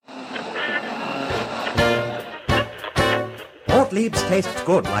Gottlieb's tastes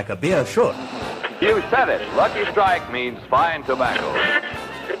good like a beer should. You said it. Lucky Strike means fine tobacco.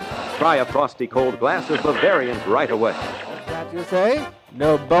 Try a frosty cold glass of Bavarian right away. What's that you say?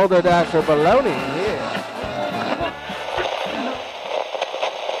 No Boulder Dash or baloney here.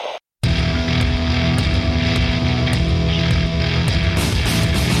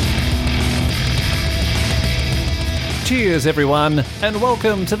 Cheers, everyone, and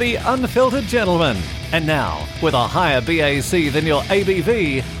welcome to the Unfiltered Gentleman. And now, with a higher BAC than your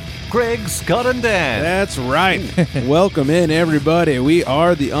ABV, Greg, Scott, and Dan. That's right. Welcome in, everybody. We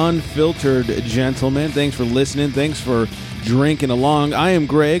are the Unfiltered Gentlemen. Thanks for listening. Thanks for drinking along. I am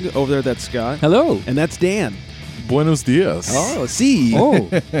Greg. Over there, that's Scott. Hello. And that's Dan. Buenos dias. Oh, see. Oh,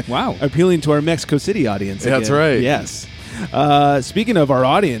 wow. Appealing to our Mexico City audience again. That's right. Yes. Speaking of our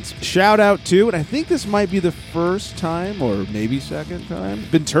audience, shout out to, and I think this might be the first time or maybe second time,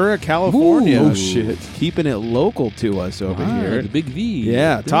 Ventura, California. Ooh. Oh, shit. Keeping it local to us over here. The big V.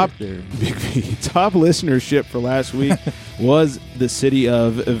 Yeah, top there. Big V. Top listenership for last week was the city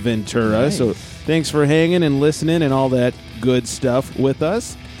of Ventura. Nice. So thanks for hanging and listening and all that good stuff with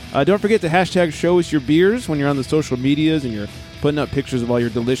us. Don't forget to hashtag show us your beers when you're on the social medias and you're putting up pictures of all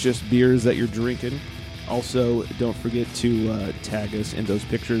your delicious beers that you're drinking. Also, don't forget to tag us in those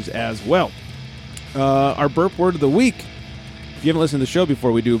pictures as well. Our burp word of the week. If you haven't listened to the show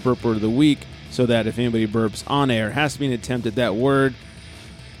before, we do a burp word of the week so that if anybody burps on air, it has to be an attempt at that word.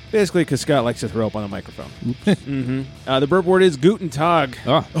 Basically, because Scott likes to throw up on the microphone. The burp word is Guten Tag.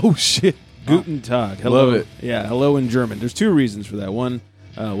 Oh, shit. Guten Tag. Hello. Love it. Yeah, hello in German. There's two reasons for that. One,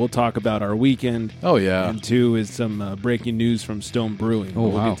 we'll talk about our weekend. Oh, yeah. And two is some breaking news from Stone Brewing. Oh,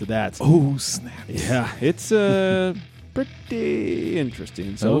 We'll wow. get to that. Oh, snap. Yeah, it's pretty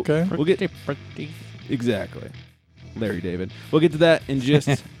interesting. So Okay. we'll get exactly, Larry David. We'll get to that in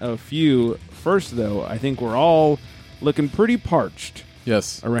just a few. First, though, I think we're all looking pretty parched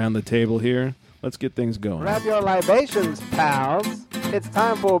Yes. around the table here. Let's get things going. Grab your libations, pals. It's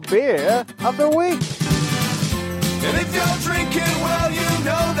time for beer of the week. And if you're drinking, well, you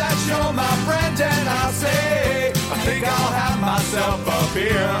know that you're my friend. And I'll say, I think I'll have myself a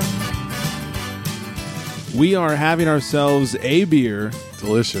beer. We are having ourselves a beer.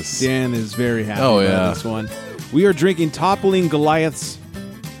 Delicious. Dan is very happy Oh, about yeah. this one. We are drinking Toppling Goliath's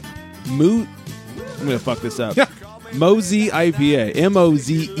I'm going to fuck this up. Mozee IPA.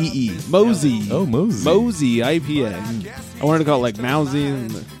 M-O-Z-E-E. Mozee. Oh, Mozee. Mozee IPA. I wanted to call it like Mousy.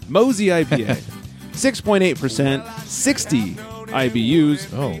 Mozee IPA. 6.8%. 60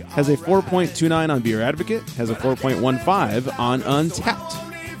 IBUs. Oh. Has a 4.29 on Beer Advocate. Has a 4.15 on Untapped.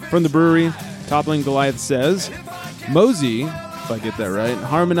 From the brewery, Toppling Goliath says, Mozee, if I get that right,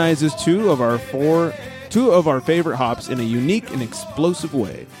 harmonizes two of our favorite hops in a unique and explosive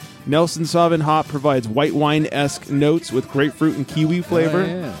way. Nelson Sauvin hop provides white wine-esque notes with grapefruit and kiwi flavor. Oh,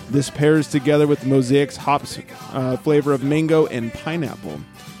 yeah. This pairs together with Mosaic's hops flavor of mango and pineapple.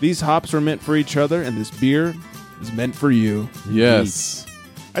 These hops are meant for each other, and this beer is meant for you. Yes.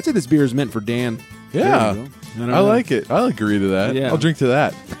 I'd say this beer is meant for Dan. Yeah. There you go. I like it. I'll agree to that. Yeah. I'll drink to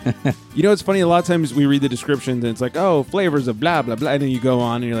that. You know, it's funny. A lot of times we read the descriptions and it's like, oh, flavors of blah, blah, blah. And then you go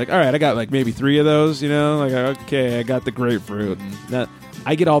on and you're like, all right, I got like maybe 3 of those, you know? Like, okay, I got the grapefruit. That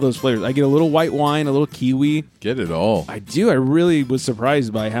I get all those flavors. I get a little white wine, a little kiwi. Get it all. I do. I really was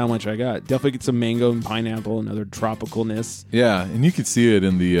surprised by how much I got. Definitely get some mango and pineapple and other tropicalness. Yeah, and you can see it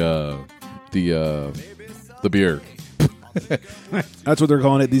in the beer. That's what they're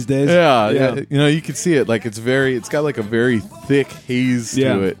calling it these days. Yeah. You know, you can see it. Like it's got like a very thick haze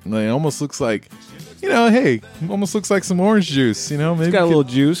Yeah. to it. And it almost looks like, you know, hey, almost looks like some orange juice. You know, maybe It's got a you little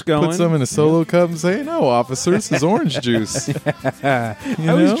could juice going. put some in a solo cup and say, no, officer, this is orange juice. I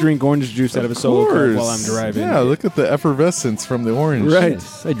always drink orange juice out of a solo cup while I'm driving. Yeah, look at the effervescence from the orange. Right.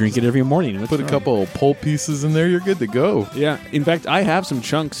 Yes, I drink it every morning. Put a couple of pulp pieces in there, you're good to go. Yeah. In fact, I have some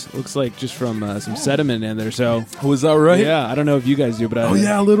chunks. Looks like just from some sediment in there. So, Was that right? yeah, I don't know if you guys do, but Oh,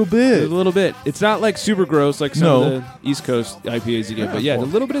 yeah, a little a bit. little bit. It's not like super gross like some No. of the East Coast IPAs you get, but yeah, well, a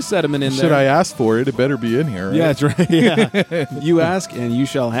little bit of sediment in Should there. I ask for it? It better be in here, right? Yeah, that's right. Yeah. You ask and you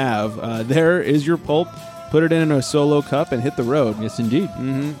shall have. There is your pulp. Put it in a solo cup and hit the road. Yes, indeed.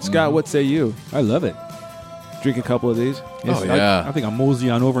 Scott, what say you? I love it. Drink a couple of these. Yes, Oh, yeah. I think I'll mosey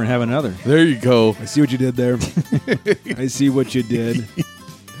on over and have another. There you go. I see what you did there. I see what you did.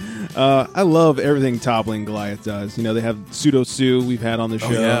 I love everything Toppling Goliath does. You know, they have Pseudo Sue we've had on the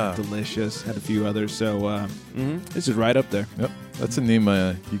show. yeah. Delicious. Had a few others. So this is right up there. Yep. That's a name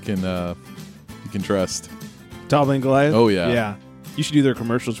you can trust. Toppling Goliath? Oh, yeah. Yeah. You should do their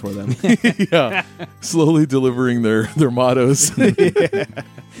commercials for them. Yeah. Slowly delivering their mottos. You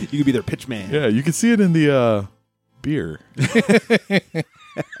could be their pitch man. Yeah, you can see it in the beer.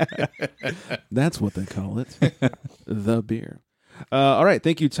 That's what they call it. The beer. All right.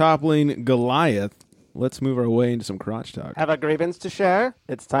 Thank you, Toppling Goliath. Let's move our way into some crotch talk. Have a grievance to share?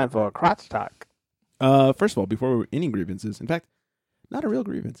 It's time for crotch talk. First of all, before any grievances, in fact, not a real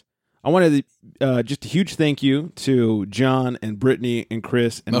grievance. I wanted to, just a huge thank you to John and Brittany and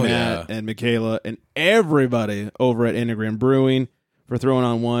Chris and Matt and Michaela and everybody over at Enneagram Brewing for throwing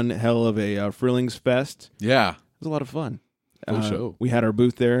on one hell of a Frillings Fest. Yeah. It was a lot of fun. Show. We had our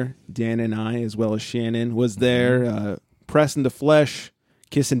booth there. Dan and I, as well as Shannon, was there, pressing the flesh,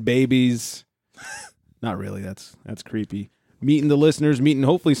 kissing babies. Not really. That's creepy. Meeting the listeners, meeting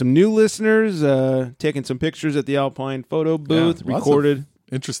hopefully some new listeners, taking some pictures at the Alpine photo booth, recorded.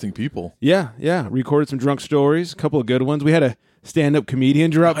 Interesting people. Yeah. Recorded some drunk stories, a couple of good ones. We had a stand-up comedian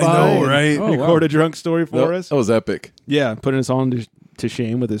drop by. I know, right? Record a drunk story for us. That was epic. Yeah, putting us on to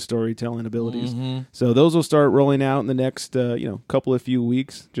shame with his storytelling abilities. So those will start rolling out in the next couple of few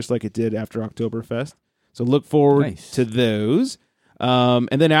weeks, just like it did after Oktoberfest. So look forward to those. And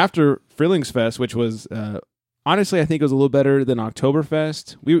then after Frillings Fest, which was honestly I think it was a little better than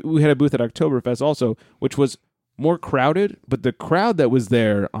Oktoberfest. We had a booth at Oktoberfest also, which was more crowded, but the crowd that was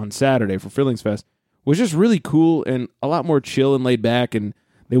there on Saturday for Frillings Fest was just really cool and a lot more chill and laid back, and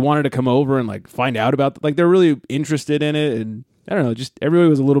they wanted to come over and like find out about they're really interested in it, and I don't know, just everybody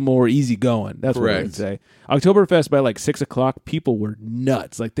was a little more easygoing. That's what I would say. Oktoberfest by like 6 o'clock, people were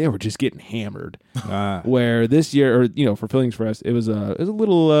nuts. Like they were just getting hammered. Where this year, or for Frillings Fest, it was a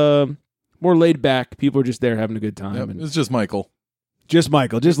little more laid back. People were just there having a good time. Yep, and it was just Michael. Just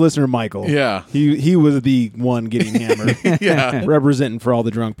listener Michael. Yeah. He was the one getting hammered. Yeah. Representing for all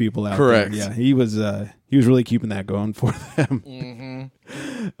the drunk people out Correct. there. Yeah, he was really keeping that going for them. We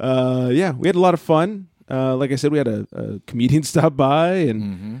had a lot of fun. Like I said, we had a comedian stop by,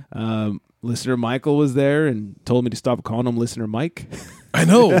 and listener Michael was there and told me to stop calling him listener Mike. I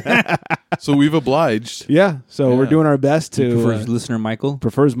know. So we've obliged. Yeah, so we're doing our best to... Prefers listener Michael?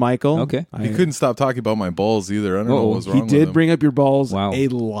 Prefers Michael. Okay. He couldn't stop talking about my balls either. I don't know what was wrong with him. He did bring up your balls Wow. a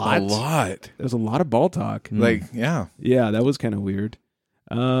lot. A lot. There was a lot of ball talk. Yeah, that was kind of weird.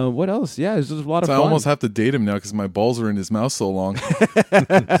 What else? Yeah, it was just a lot of fun. I almost have to date him now because my balls are in his mouth so long.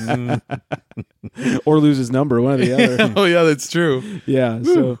 Or lose his number, one or the other. Oh, yeah, that's true. Yeah,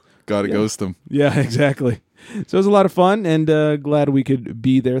 so... Gotta ghost him. Yeah, exactly. So it was a lot of fun, and glad we could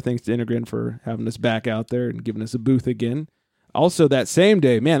be there. Thanks to Integrin for having us back out there and giving us a booth again. Also, that same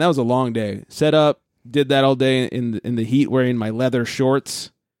day, man, that was a long day. Set up, did that all day in the heat, wearing my leather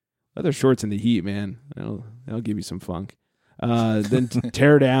shorts. Leather shorts in the heat, man. That'll give you some funk. Then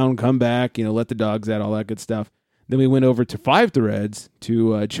tear down, come back, let the dogs out, all that good stuff. Then we went over to Five Threads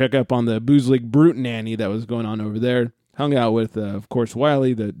to check up on the Booze League Brute Nanny that was going on over there. Hung out with, of course,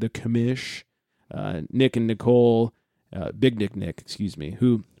 Wiley, the commish, Nick and Nicole, Big Nick, excuse me,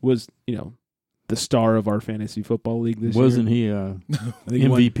 who was, the star of our fantasy football league this Wasn't year. he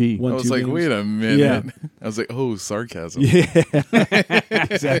MVP? I was like, games. wait a minute. Yeah. I was like, oh, sarcasm. Yeah,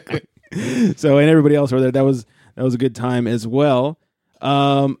 exactly. So, and everybody else over there, that was a good time as well.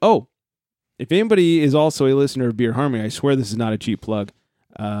 If anybody is also a listener of Beer Harmony, I swear this is not a cheap plug.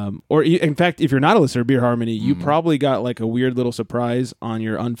 Or in fact, if you're not a listener of Beer Harmony, you probably got like a weird little surprise on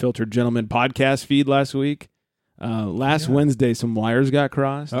your Unfiltered Gentleman podcast feed last week. Last Wednesday, some wires got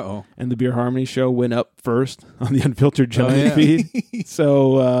crossed. And the Beer Harmony show went up first on the Unfiltered Gentleman feed.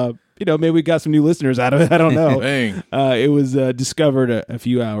 So, maybe we got some new listeners out of it. I don't know. Dang. It was discovered a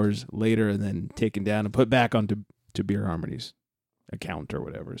few hours later and then taken down and put back onto Beer Harmony's account or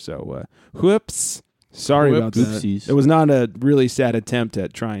whatever. So, whoops. Sorry about that. Oopsies. It was not a really sad attempt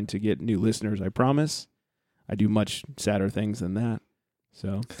at trying to get new listeners, I promise. I do much sadder things than that.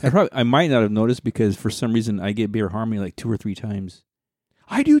 So I might not have noticed because for some reason I get Beer Harmony like 2 or 3 times.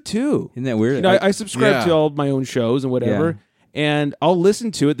 I do too. Isn't that weird? I subscribe to all of my own shows and whatever, and I'll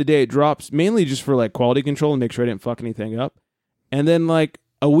listen to it the day it drops, mainly just for like quality control and make sure I didn't fuck anything up. And then like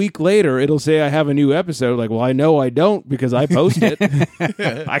a week later, it'll say I have a new episode. Like, well, I know I don't because I post it.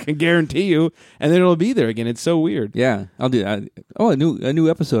 I can guarantee you. And then it'll be there again. It's so weird. Yeah, I'll do that. A new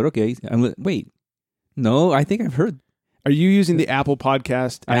episode. Okay. Wait. No, I think I've heard. Are you using the Apple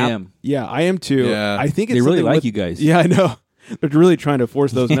Podcast app? I am. Yeah, I am too. Yeah. I think it's they really something like with, you guys. Yeah, I know. They're really trying to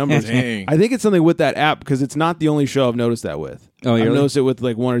force those numbers. Dang. I think it's something with that app because it's not the only show I've noticed that with. Oh, I've really? noticed it with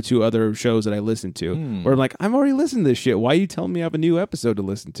like 1 or 2 other shows that I listen to where I'm like, I'm already listening to this shit. Why are you telling me I have a new episode to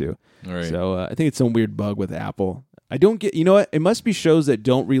listen to? Right. So I think it's some weird bug with Apple. I don't get, you know what? It must be shows that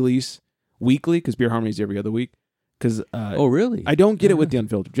don't release weekly because Beer Harmony is every other week. Because oh, really? I don't get it with the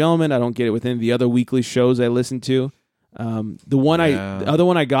Unfiltered Gentleman. I don't get it with any of the other weekly shows I listen to. The other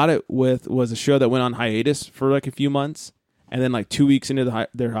one I got it with was a show that went on hiatus for like a few months, and then like 2 weeks into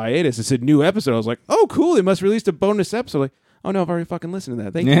their hiatus, it said new episode. I was like, oh, cool! They must release a bonus episode. Like, oh no, I've already fucking listened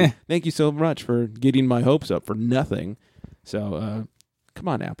to that. Thank you so much for getting my hopes up for nothing. So, come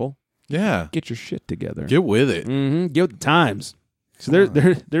on, Apple. Yeah, get your shit together. Get with it. Mm-hmm. Get with the times. So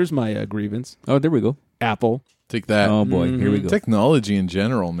there's my grievance. Oh, there we go. Apple. Take that. Oh boy, here we go. Technology in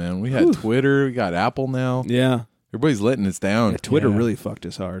general, man. We had Twitter. We got Apple now. Yeah. Everybody's letting us down. Yeah, Twitter really fucked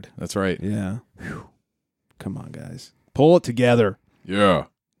us hard. That's right. Yeah. Whew. Come on, guys. Pull it together. Yeah.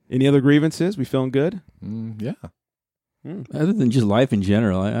 Any other grievances? We feeling good? Yeah. Other than just life in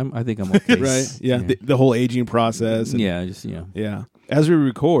general, I think I'm okay. Right. Yeah. The whole aging process. And, Yeah. As we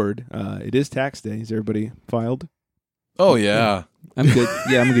record, it is tax day. Is everybody filed? Oh, yeah. I'm good.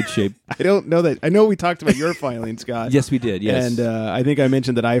 Yeah, I'm in good shape. I don't know that. I know we talked about your filing, Scott. Yes, we did. Yes. And I think I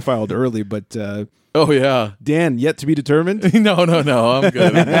mentioned that I filed early, but oh yeah, Dan, yet to be determined. No, I'm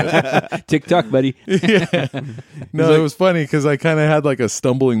good. TikTok, buddy. Yeah. No, it was funny because I kind of had like a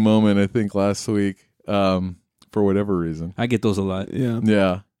stumbling moment. I think last week, for whatever reason. I get those a lot.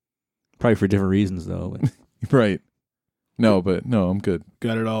 Yeah. Probably for different reasons though. Right. No, I'm good.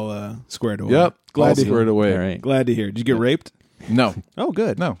 Got it all squared away. Yep. Glad to squared away. All right. Glad to hear. Did you get raped? No. Oh,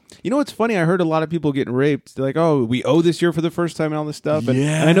 good. No. You know what's funny? I heard a lot of people getting raped. They're like, oh, we owe this year for the first time and all this stuff.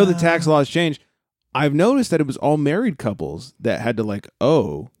 And I know the tax laws changed. I've noticed that it was all married couples that had to like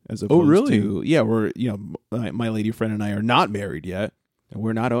owe as opposed to, yeah, we're, my lady friend and I are not married yet. And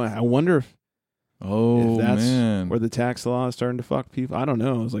we're not owing. I wonder if that's where the tax law is starting to fuck people. I don't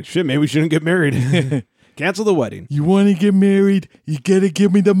know. I was like, shit, maybe we shouldn't get married. Cancel the wedding. You want to get married? You got to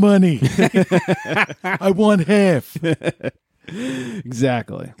give me the money. I want half.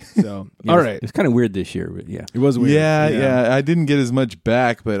 Exactly. So, Yeah, all right. It's kind of weird this year, but yeah. It was weird. Yeah. I didn't get as much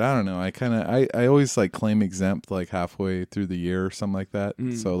back, but I don't know. I always like claim exempt like halfway through the year or something like that.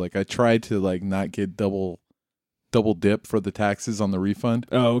 So like I tried to like not get double dip for the taxes on the refund.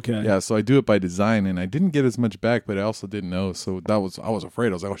 Oh, okay. Yeah, so I do it by design, and I didn't get as much back, but I also didn't know. So I was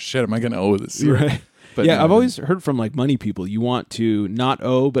afraid. I was like, oh shit, am I going to owe this year? Right. But yeah, no, I've always heard from like money people, you want to not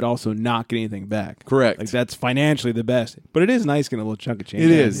owe, but also not get anything back. Correct. Like that's financially the best. But it is nice getting a little chunk of change.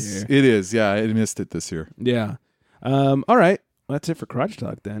 It is. Yeah, I missed it this year. Yeah. All right. Well, that's it for Crotch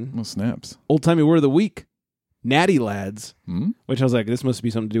Talk then. Oh, snaps. Old timey word of the week, Natty Lads, which I was like, this must be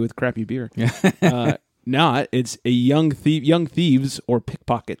something to do with crappy beer. Not. It's a young thieves or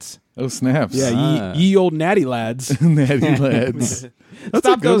pickpockets. Oh, snaps. Yeah, ye old natty lads. Natty lads.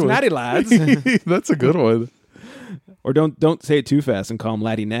 Stop those natty lads. That's a good one. Or don't say it too fast and call them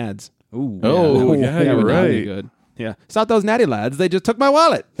laddie nads. Ooh. Oh, yeah, you're right. Good. Yeah. Stop those natty lads. They just took my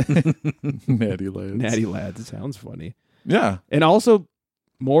wallet. Natty lads. Natty lads. It sounds funny. Yeah. And also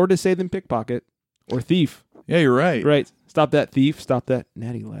more to say than pickpocket or thief. Yeah, you're right. Right. Stop that thief. Stop that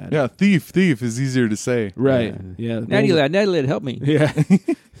natty lad. Yeah, thief is easier to say. Right. Yeah. Natty lad, help me. Yeah.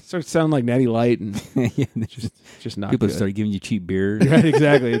 Starts to sound like Natty Light and just not People good. start giving you cheap beer. Right,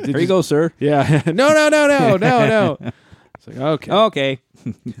 exactly. There you go, sir. Yeah. No. It's like, okay.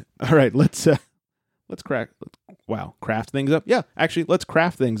 All right, let's craft things up. Yeah, actually, let's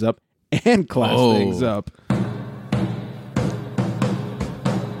craft things up and class things up.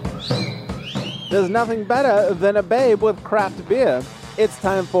 There's nothing better than a babe with craft beer. It's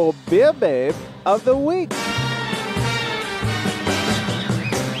time for Beer Babe of the Week.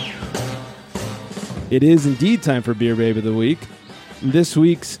 It is indeed time for Beer Babe of the Week. This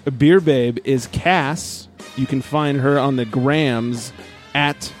week's Beer Babe is Cass. You can find her on the grams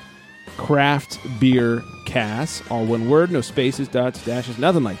at Craft Beer Cass. All one word, no spaces, dots, dashes,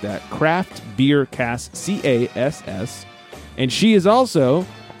 nothing like that. Craft Beer Cass, CASS. And she is also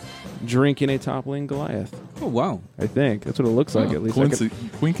drinking a Toppling Goliath. Oh, wow. I think. That's what it looks like, at least.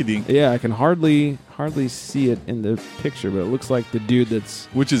 Quinkydink. Yeah, I can hardly see it in the picture, but it looks like the dude that's...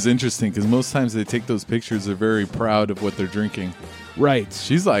 Which is interesting, because most times they take those pictures, they're very proud of what they're drinking. Right.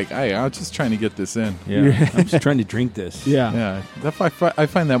 She's like, hey, I'm just trying to get this in. Yeah. I'm just trying to drink this. Yeah. I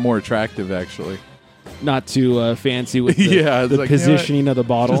find that more attractive, actually. Not too fancy with the positioning of the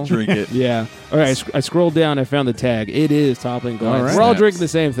bottle. Just drink it. Yeah. All right, I scrolled down. I found the tag. It is Toppling Goliath. All right. We're all drinking the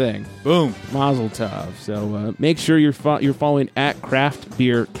same thing. Boom. Mazel tov. So make sure you're following at Craft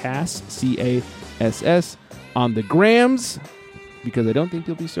Beer Cass, CASS, on the grams, because I don't think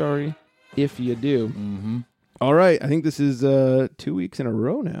you'll be sorry if you do. Mm-hmm. All right. I think this is 2 weeks in a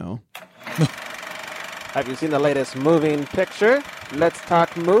row now. Have you seen the latest moving picture? Let's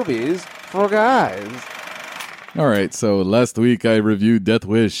talk movies for guys. All right, so last week I reviewed Death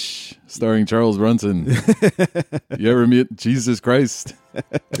Wish. starring Charles Bronson. You ever meet Jesus Christ?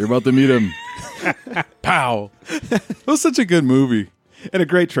 You're about to meet him. Pow! It was such a good movie. And a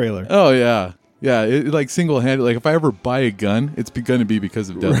great trailer. Oh, yeah. Yeah, it like single-handed. Like, if I ever buy a gun, it's going to be because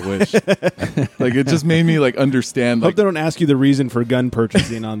of Death Wish. Like, it just made me, like, understand. Hope they don't ask you the reason for gun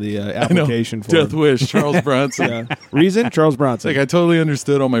purchasing on the application form. Death Wish, Charles Bronson. Yeah. Reason? Charles Bronson. Like, I totally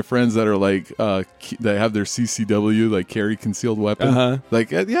understood all my friends that are, like, that have their CCW, like, carry concealed weapon. Uh-huh. Like,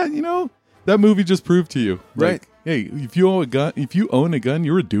 yeah, you know, that movie just proved to you. Right. Like, hey, if you own a gun,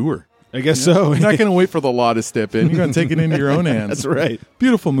 you're a doer. I guess so. You're not going to wait for the law to step in. You're going to take it into your own hands. That's right.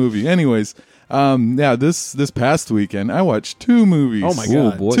 Beautiful movie. Anyways, this past weekend, I watched 2 movies. Oh, my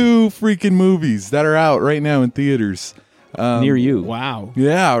God. boy. 2 freaking movies that are out right now in theaters. Near you. Wow.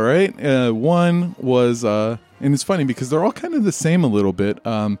 Yeah, right? One was, and it's funny because they're all kind of the same a little bit. 2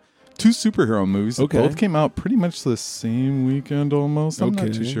 superhero movies. Okay. Both came out pretty much the same weekend almost. I'm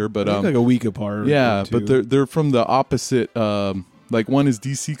not too sure. But like a week apart. yeah, or two. but they're from the opposite. Like, one is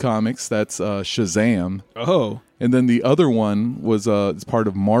DC Comics, that's Shazam. Oh. And then the other one was it's part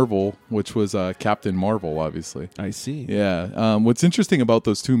of Marvel, which was Captain Marvel, obviously. I see. Yeah. What's interesting about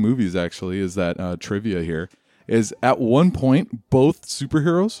those 2 movies, actually, is that trivia here is at one point, both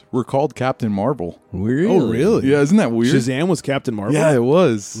superheroes were called Captain Marvel. Really? Oh, really? Yeah, isn't that weird? Shazam was Captain Marvel? Yeah, it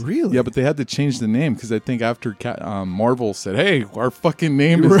was. Really? Yeah, but they had to change the name because I think after Marvel said, hey, our fucking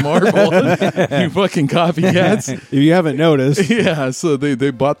name is Marvel. You fucking copycats. If you haven't noticed. Yeah, so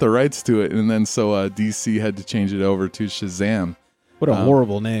they bought the rights to it. And then so DC had to change it over to Shazam. What a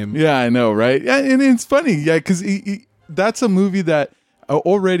horrible name. Yeah, I know, right? Yeah, and it's funny. Yeah, because that's a movie that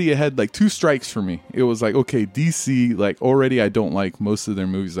already had like 2 strikes for me. It was like, okay, DC, like already I don't like most of their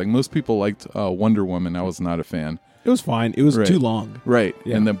movies. Like most people liked Wonder Woman. I was not a fan. It was fine. It was Right. too long. Right.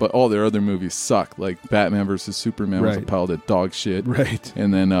 Yeah. And then, but all their other movies sucked. Like Batman versus Superman was a Right. pile of dog shit. Right.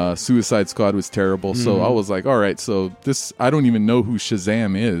 And then Suicide Squad was terrible. So I was like, all right, so this, I don't even know who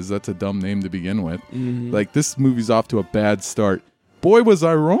Shazam is. That's a dumb name to begin with. Like, this movie's off to a bad start. Boy, was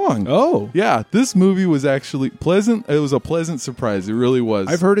I wrong. Oh. Yeah, this movie was actually pleasant. It was a pleasant surprise. It really was.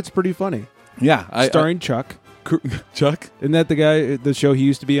 I've heard it's pretty funny. Yeah. Starring Chuck. Chuck? Isn't that the guy, the show he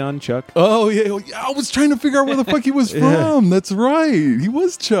used to be on, Chuck? Oh, yeah. I was trying to figure out where the fuck he was from. That's right. He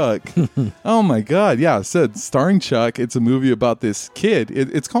was Chuck. Oh, my God. Yeah, I said starring Chuck. It's a movie about this kid.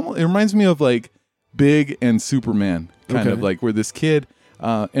 It reminds me of like Big and Superman, kind of like where this kid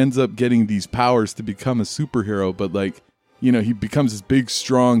ends up getting these powers to become a superhero, but like, you know, he becomes this big,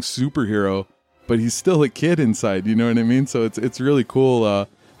 strong superhero, but he's still a kid inside. You know what I mean? So it's really cool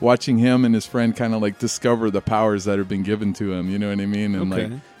watching him and his friend kind of like discover the powers that have been given to him. You know what I mean? And like,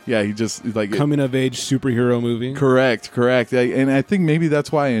 yeah, he just like coming of age superhero movie. Correct. And I think maybe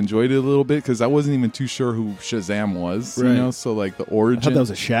that's why I enjoyed it a little bit because I wasn't even too sure who Shazam was. Right. You know, so like the origin. I thought that was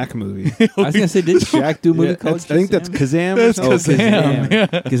a Shaq movie. I was going to say, did Shaq do a movie called I think that's Kazam. That's or something. Kazam. Yeah.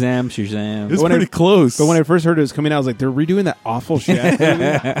 Kazam, Shazam. It's pretty close. But when I first heard it was coming out, I was like, they're redoing that awful Shaq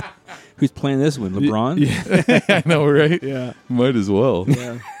movie. Who's playing this one? LeBron? I know, right? Yeah. Might as well.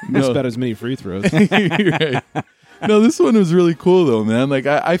 Yeah. That's about as many free throws. Right. No, this one was really cool though, man. Like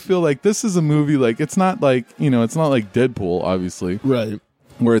I feel like this is a movie like it's not like, you know, it's not like Deadpool, obviously. Right.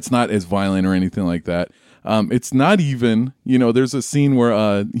 Where it's not as violent or anything like that. It's not even, you know, there's a scene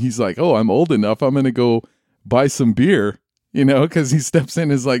where he's like, "Oh, I'm old enough. I'm going to go buy some beer." You know, because he steps in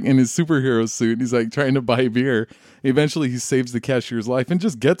his superhero suit. He's like trying to buy beer. Eventually, he saves the cashier's life and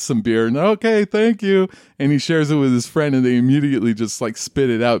just gets some beer. And okay, thank you. And he shares it with his friend, and they immediately just like spit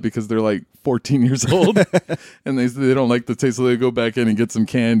it out because they're like 14 years old, and they don't like the taste. So they go back in and get some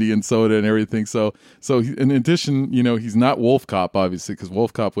candy and soda and everything. So in addition, you know, he's not Wolf Cop obviously because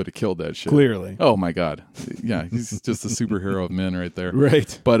Wolf Cop would have killed that shit. Clearly. Oh my God. Yeah, he's just a superhero of men right there.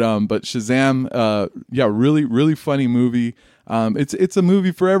 Right. But Shazam, yeah, really really funny movie. It's a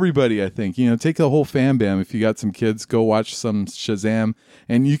movie for everybody, I think. You know, take the whole fam bam. If you got some kids, go watch some Shazam.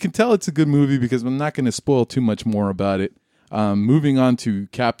 And you can tell it's a good movie because I'm not going to spoil too much more about it. Moving on to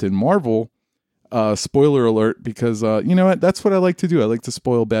Captain Marvel, spoiler alert, because you know what? That's what I like to do. I like to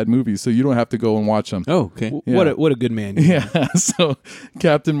spoil bad movies so you don't have to go and watch them. Oh, okay. Yeah. What a good man. Yeah. So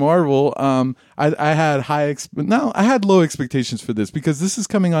Captain Marvel, I had I had low expectations for this because this is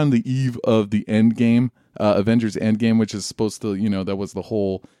coming on the eve of the Endgame, Avengers Endgame, which is supposed to, you know, that was the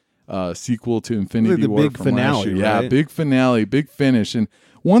whole sequel to Infinity War. Big finale, yeah, right? big finale, big finish. And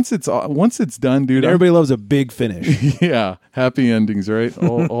once it's done, dude, everybody loves a big finish. yeah, happy endings, right?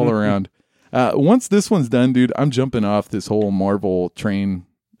 All around. Once this one's done, dude, I'm jumping off this whole Marvel train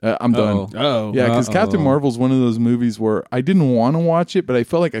I'm done. Oh. Yeah, because Captain Marvel's one of those movies where I didn't want to watch it, but I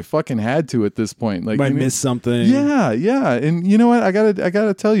felt like I fucking had to at this point. Like, might miss something. Yeah. And you know what? I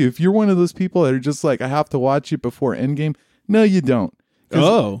gotta tell you, if you're one of those people that are just like, I have to watch it before Endgame, no, you don't.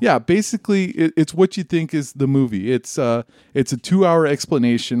 Yeah, basically, it's what you think is the movie. It's a 2-hour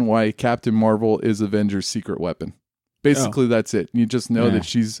explanation why Captain Marvel is Avengers' secret weapon. Basically, that's it. You just know that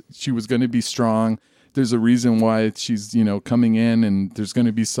she was going to be strong. There's a reason why she's coming in, and there's going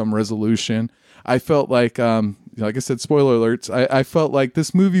to be some resolution. I felt like I said, spoiler alerts. I felt like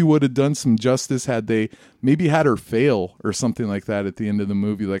this movie would have done some justice had they maybe had her fail or something like that at the end of the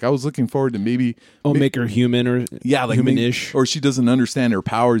movie. Like I was looking forward to make her human or like human-ish, or she doesn't understand her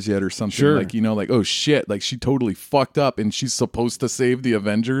powers yet or something. Sure. Like like, oh shit, like she totally fucked up and she's supposed to save the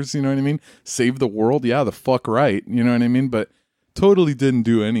Avengers. You know what I mean? Save the world. Yeah, the fuck right. You know what I mean? But totally didn't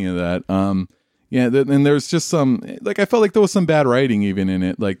do any of that. And there's just some I felt like there was some bad writing even in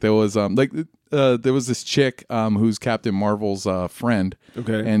it. Like there was there was this chick who's Captain Marvel's friend.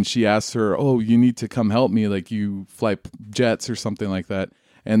 Okay. And she asked her, "Oh, you need to come help me. Like you fly jets or something like that."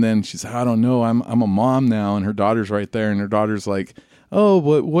 And then she's like, "I don't know. I'm a mom now," and her daughter's right there, and her daughter's like, "Oh,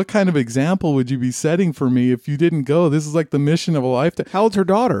 what kind of example would you be setting for me if you didn't go? This is like the mission of a lifetime." How old's her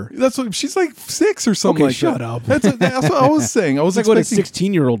daughter? That's what she's like 6 or something. Okay, like shut that. up. That's what I was saying. I was like what a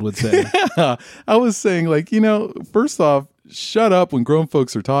 16-year-old would say. Yeah, I was saying first off, shut up when grown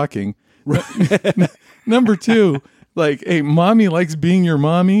folks are talking. Number 2. Like, hey, mommy likes being your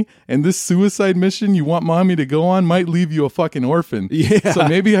mommy, and this suicide mission you want mommy to go on might leave you a fucking orphan. Yeah. So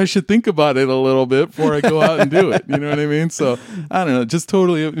maybe I should think about it a little bit before I go out and do it. You know what I mean? So, I don't know, just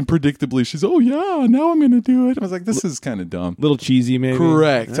totally and predictably, she's, oh, yeah, now I'm going to do it. I was like, this is kind of dumb. Little cheesy, maybe?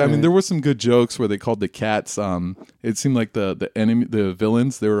 Correct. All I mean, right. there were some good jokes where they called the cats, it seemed like the enemy, the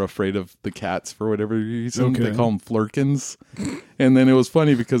villains, they were afraid of the cats for whatever reason. Okay. They call them flurkins. And then it was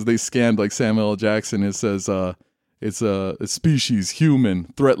funny because they scanned, like Samuel L. Jackson, it says, it's a species, human,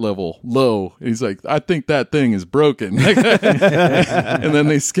 threat level, low. And he's like, I think that thing is broken. And then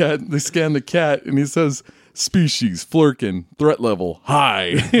they scan the cat, and he says, species, flurkin, threat level,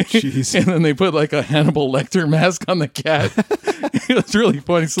 high. Jeez. And then they put like a Hannibal Lecter mask on the cat. It was really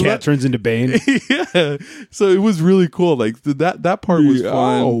funny. So Cat turns into Bane. Yeah. So it was really cool. Like that part was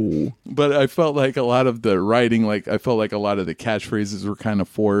fun. But I felt like a lot of the writing, I felt like a lot of the catchphrases were kind of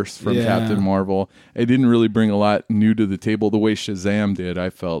forced from Captain Marvel. It didn't really bring a lot new to the table the way Shazam did. I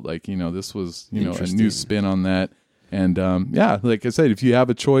felt like, this was, a new spin on that. And like I said, if you have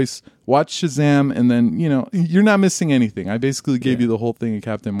a choice, watch Shazam, and then you're not missing anything. I basically gave you the whole thing of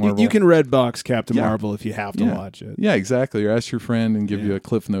Captain Marvel. You can red box Captain Marvel if you have to watch it. Yeah, exactly. Or ask your friend and give you a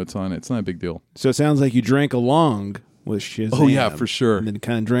Cliff Notes on it. It's not a big deal. So it sounds like you drank along with Shazam. Oh yeah, for sure. And then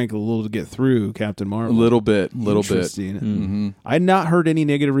kind of drank a little to get through Captain Marvel. A little bit. Interesting. Mm-hmm. I had not heard any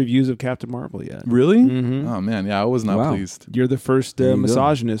negative reviews of Captain Marvel yet. Really? Mm-hmm. Oh man, yeah, I was not pleased. You're the first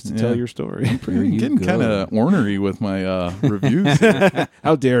misogynist to tell your story. I'm getting kind of ornery with my reviews.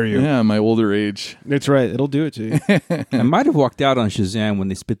 How dare you? Yeah, my older age. That's right. It'll do it to you. I might have walked out on Shazam when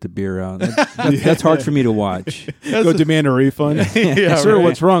they spit the beer out. That's hard for me to watch. Go demand a refund. Yeah, sir, right.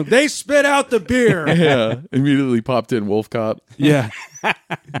 what's wrong? They spit out the beer. Yeah, immediately popped in Wolf Cop. Yeah.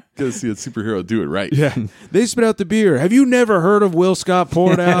 Gotta see a superhero do it right. Yeah. They spit out the beer. Have you never heard of Will Scott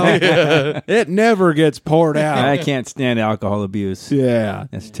poured out? It never gets poured out. I can't stand alcohol abuse. Yeah.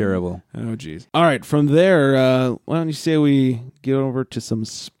 That's terrible. Oh, geez. All right. From there, why don't you say we get over to some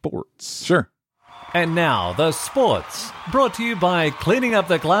sports? Sure. And now, the sports, brought to you by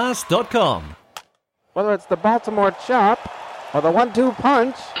cleaninguptheglass.com. Whether it's the Baltimore Chop or the 1-2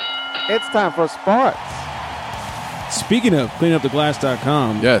 punch, it's time for sports. Speaking of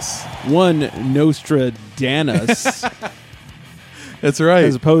cleanuptheglass.com, Yes. one Nostradamus That's right.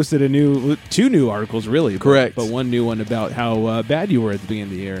 has posted two new articles, really. Correct. But one new one about how bad you were at the beginning of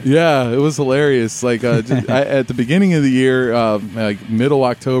the year. Yeah, it was hilarious. Like at the beginning of the year, like middle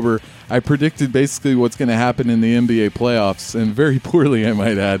October, I predicted basically what's going to happen in the NBA playoffs, and very poorly, I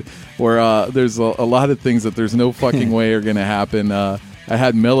might add, where there's a lot of things that there's no fucking way are going to happen. I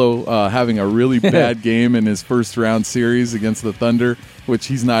had Melo having a really bad game in his first round series against the Thunder, which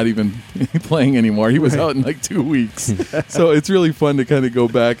he's not even playing anymore. He was out in like 2 weeks. So it's really fun to kind of go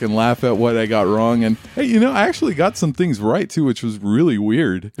back and laugh at what I got wrong. And hey, I actually got some things right too, which was really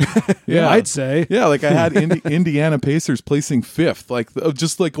weird. Yeah, I'd say. Yeah, like I had Indiana Pacers placing 5th, like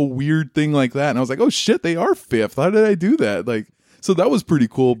just like a weird thing like that. And I was like, oh shit, they are 5th. How did I do that? Like, so that was pretty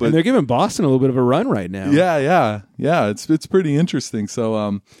cool. But and they're giving Boston a little bit of a run right now. Yeah. It's pretty interesting.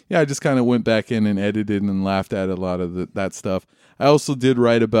 So I just kind of went back in and edited and laughed at a lot of that stuff. I also did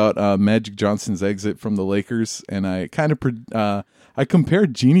write about Magic Johnson's exit from the Lakers, and I kind of I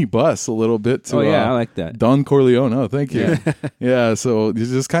compared Jeannie Buss a little bit to I like that. Don Corleone. Oh, thank you. Yeah, so it's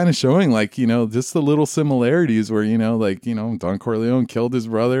just kind of showing like, just the little similarities where, Don Corleone killed his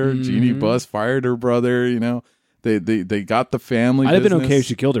brother, Jeannie Buss fired her brother, They got the family. I'd have been okay if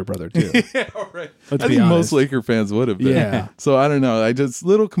she killed her brother too. Yeah, right. Let's I be think honest. most Laker fans would have been. Yeah. So I don't know. I just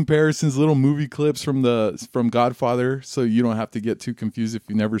little comparisons, little movie clips from Godfather, so you don't have to get too confused if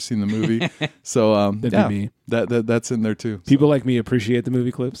you've never seen the movie. So That'd be me. That's in there too. People like me appreciate the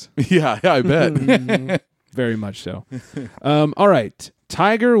movie clips. Yeah, I bet. Very much so. All right.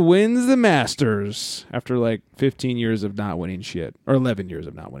 Tiger wins the Masters after like 15 years of not winning shit. Or 11 years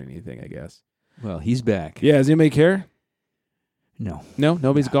of not winning anything, I guess. Well, he's back. Yeah, does anybody care? No. No?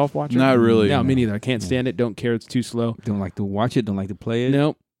 Nobody's a golf watcher? Not really. No, me neither. I can't stand it. Don't care. It's too slow. Don't like to watch it. Don't like to play it.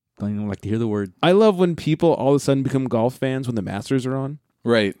 Nope. Don't even like to hear the word. I love when people all of a sudden become golf fans when the Masters are on.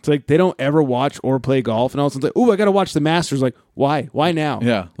 Right. It's like they don't ever watch or play golf, and all of a sudden, like, I got to watch the Masters. Like, why? Why now?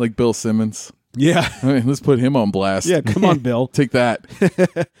 Yeah, like Bill Simmons. Yeah. I mean, let's put him on blast. Yeah, come on, Bill. Take that.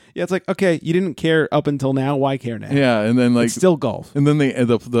 Yeah, it's like, okay, you didn't care up until now. Why care now? Yeah, and then like It's still golf. and then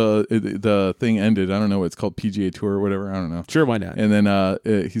the thing ended. I don't know what it's called, PGA Tour or whatever. I don't know. Sure, why not? And then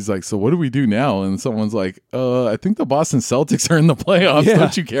he's like, "So what do we do now?" And someone's like, "I think the Boston Celtics are in the playoffs. Yeah.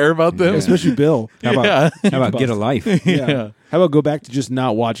 Don't you care about them?" Especially Bill. How about get a life? Yeah. How about go back to just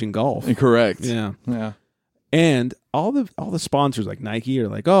not watching golf? Correct. Yeah. Yeah. And all the sponsors like Nike are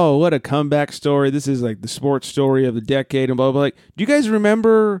like, oh, what a comeback story. This is like the sports story of the decade and blah, blah, blah. Like, do you guys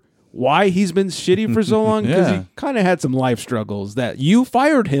remember why he's been shitty for so long? Because Yeah. he kind of had some life struggles that you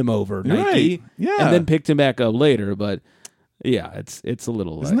fired him over, Nike. Right. Yeah. And then picked him back up later. But yeah, it's a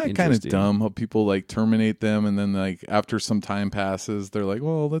little Isn't that kind of interesting. dumb how people like terminate them and then like after some time passes, they're like,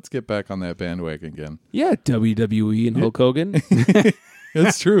 well, let's get back on that bandwagon again. Yeah, WWE and Hulk Hogan.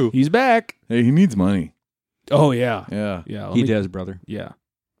 It's true. He's back. Hey, he needs money. Oh, yeah. Yeah. Yeah. let He me- does, brother. Yeah,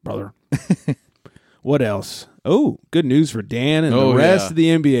 brother. What else? Oh, good news for Dan and Oh, the rest yeah. of the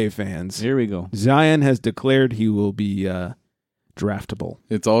NBA fans. Here we go. Zion has declared he will be draftable.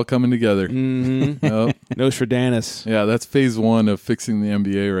 It's all coming together. Mm-hmm. Yep. Nostradamus. Yeah, that's phase 1 of fixing the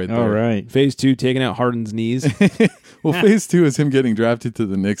NBA right there. All right. Phase 2, taking out Harden's knees. Well, phase 2 is him getting drafted to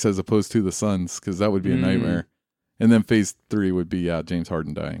the Knicks as opposed to the Suns, because that would be a nightmare. And then phase 3 would be James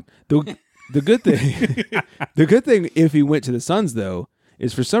Harden dying. The good thing, the good thing if he went to the Suns though,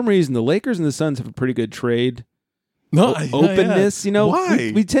 is for some reason the Lakers and the Suns have a pretty good trade openness. You know,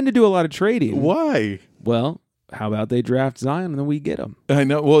 Why? we tend to do a lot of trading. Why? Well, how about they draft Zion and then we get him? I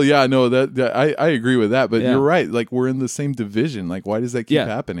know. Well, yeah, no, I agree with that, but Yeah. you're right. Like, we're in the same division. Like, why does that keep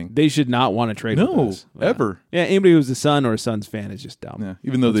happening? They should not want to trade with No, us. ever. Yeah, anybody who's a Sun or a Suns fan is just dumb. Yeah,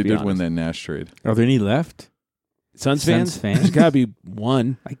 even though Let's they be did win honest. that Nash trade. Are there any left? Suns Suns fans? There's got to be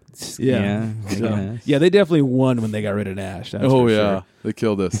one. Yeah. I So, guess. yeah, they definitely won when they got rid of Nash. That's Oh, for yeah. sure. They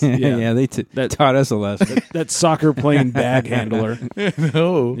killed us. Yeah. yeah, they taught us a lesson. That soccer playing bag handler.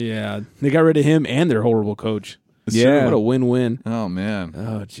 No. Yeah, they got rid of him and their horrible coach. It's Yeah. true. What a win-win. Oh, man.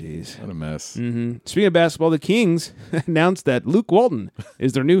 Oh, jeez. What a mess. Mm-hmm. Speaking of basketball, the Kings announced that Luke Walton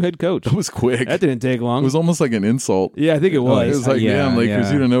is their new head coach. That was quick. That didn't take long. It was almost like an insult. Yeah, I think it was. It was like, Yeah, damn, Lakers,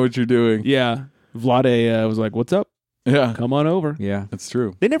 yeah. you don't know what you're doing. Yeah, Vlade was like, "What's up? Yeah, Come on over." Yeah. that's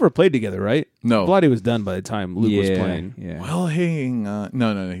true. They never played together, right? No. Vlade was done by the time Luke was playing. Yeah. Well, hang on.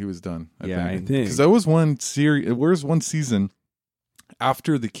 No, he was done. I think. think. Because that was one series. Where's one season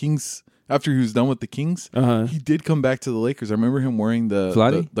after the Kings? After he was done with the Kings, Uh-huh. he did come back to the Lakers. I remember him wearing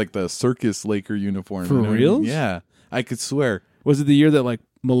Vlade? the circus Laker uniform. For you know what I mean? reals? Yeah, I could swear. Was it the year that like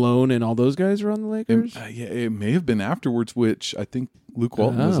Malone and all those guys were on the Lakers? Yeah, it may have been afterwards. Which I think Luke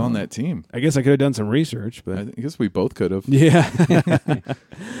Walton was Oh. on that team. I guess I could have done some research, but I guess we both could have. yeah.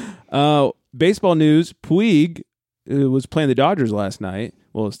 Baseball news: Puig was playing the Dodgers last night.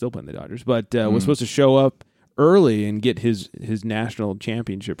 Well, he's still playing the Dodgers, but was supposed to show up early and get his national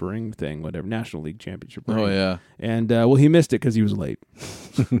championship ring thing, whatever, National League championship ring. Oh yeah, And well, he missed it because he was late.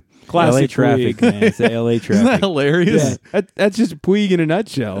 LA Classic traffic, Puig. man. It's the LA isn't that traffic. hilarious? Yeah, that's just Puig in a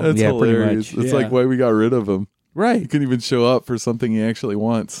nutshell. That's Yeah, pretty hilarious. much. That's Yeah. like why we got rid of him. He Right. couldn't even show up for something he actually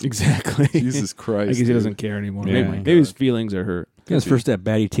wants. Exactly. Jesus Christ! I guess he dude. doesn't care anymore. Yeah. Maybe, Oh my maybe his feelings are hurt. That was first at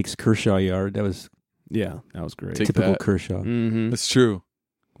bat. He takes Kershaw yard. That was Yeah, that was great. Take typical that. Kershaw. Mm-hmm. That's true.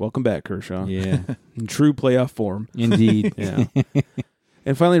 Welcome back, Kershaw. Yeah, In true playoff form. indeed. Yeah.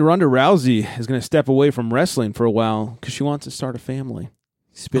 And finally, Ronda Rousey is going to step away from wrestling for a while because she wants to start a family.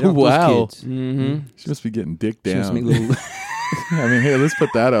 Spit out Wow. those kids. Mm-hmm. She must be getting dick She must down. make little- I mean, hey, let's put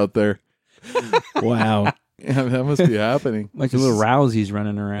that out there. Wow. Yeah, that must be happening. like the little Rouseys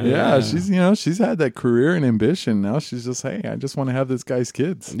running around. Yeah, she's had that career and ambition. Now she's just, hey, I just want to have this guy's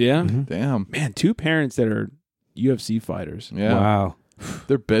kids. Yeah. Damn. Man, two parents that are UFC fighters. Yeah. Wow.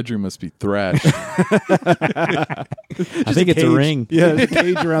 Their bedroom must be thrashed. I think it's a ring. Yeah, a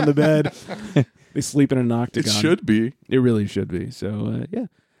cage around the bed. They sleep in an octagon. It should be. It really should be. So, yeah.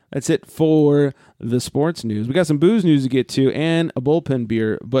 That's it for the sports news. We got some booze news to get to and a bullpen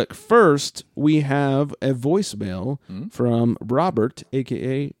beer. But first, we have a voicemail from Robert,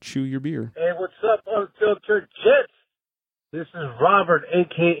 a.k.a. Chew Your Beer. Hey, what's up, Unfiltered Jets? This is Robert,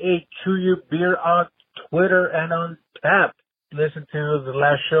 a.k.a. Chew Your Beer on Twitter and on Tap. Listen to the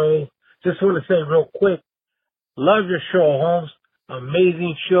last show. Just want to say real quick, love your show, Holmes.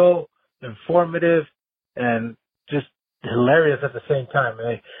 Amazing show, informative, and just hilarious at the same time.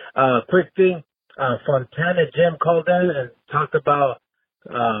 Quick thing, Fontana Jim called in and talked about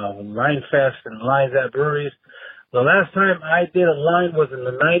Line Fest and lines at breweries. The last time I did a line was in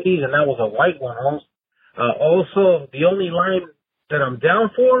the 90s, and that was a white one, Holmes. Also, the only line that I'm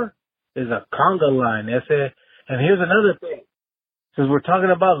down for is a conga line. And here's another thing. Since we're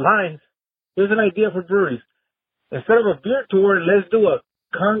talking about lines, here's an idea for breweries. Instead of a beer tour, let's do a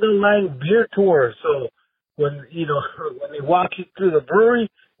conga line beer tour. So when they walk you through the brewery,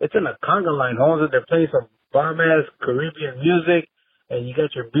 it's in a conga line, Holmes, and they're playing some bomb-ass Caribbean music, and you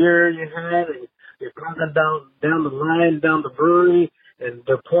got your beer in your hand, and you're conga down the line, down the brewery, and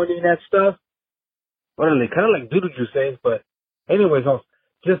they're pointing at stuff. What are they? Kind of like doodle juice things, but anyways, Holmes,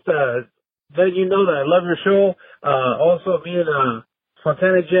 just letting you know that I love your show. Also, me and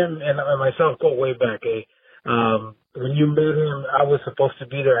Fontana Jim and myself go way back. When you met him, I was supposed to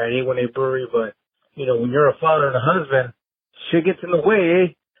be there at A1A Brewery, but when you're a father and a husband, shit gets in the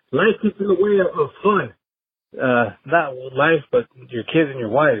way. Life gets in the way of fun. Not life, but your kids and your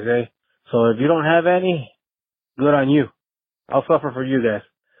wives. So if you don't have any, good on you. I'll suffer for you guys.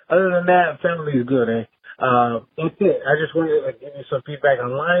 Other than that, family is good. That's it. I just wanted to give you some feedback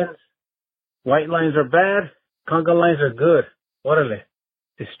on lines. White lines are bad. Conga lines are good. What are they?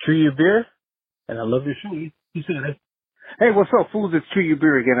 It's Chew Your Beer, and I love your show. You said it. Hey, what's up, fools? It's Chew Your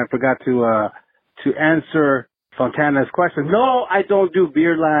Beer again. I forgot to answer Fontana's question. No, I don't do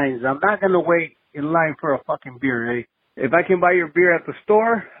beer lines. I'm not going to wait in line for a fucking beer. If I can buy your beer at the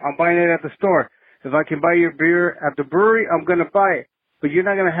store, I'm buying it at the store. If I can buy your beer at the brewery, I'm going to buy it. But you're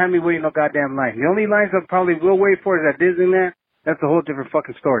not going to have me waiting no goddamn line. The only lines I probably will wait for is at Disneyland. That's a whole different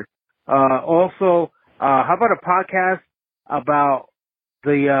fucking story. Also, how about a podcast about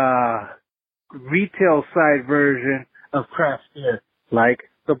the retail side version of craft beer, like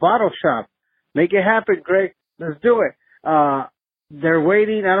the bottle shop? Make it happen, Greg. Let's do it. They're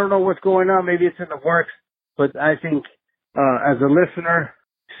waiting. I don't know what's going on. Maybe it's in the works. But I think as a listener,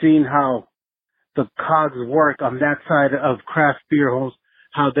 seeing how the cogs work on that side of craft beer holes,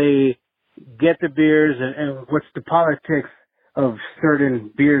 how they get the beers and what's the politics of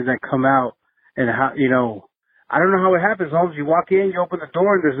certain beers that come out, and how, I don't know how it happens. As long as you walk in, you open the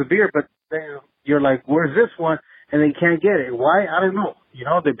door and there's a beer, but then you're like, where's this one? And they can't get it. Why? I don't know.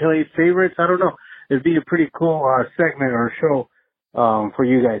 They play favorites. I don't know. It'd be a pretty cool segment or show for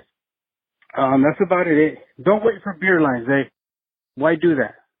you guys. That's about it. Don't wait for beer lines, Why do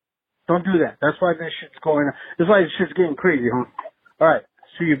that? Don't do that. That's why this shit's going on. That's why this shit's getting crazy, huh? All right.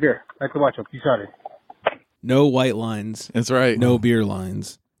 Chew Your Beer. Like to watch them. Peace out. No white lines. That's right. No beer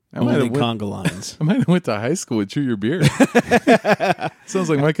lines. Only conga lines. I might have went to high school with Chew Your Beer. Sounds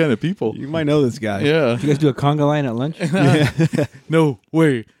like my kind of people. You might know this guy. Yeah. Did you guys do a conga line at lunch? No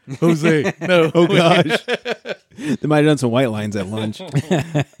way. Jose. No. Oh, gosh. They might have done some white lines at lunch.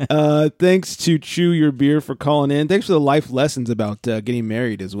 Thanks to Chew Your Beer for calling in. Thanks for the life lessons about getting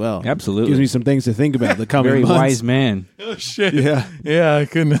married as well. Absolutely. Gives me some things to think about the coming Very months. wise man. Oh, shit. Yeah. Yeah, I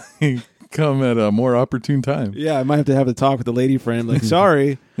couldn't come at a more opportune time. Yeah, I might have to have a talk with the lady friend. Like,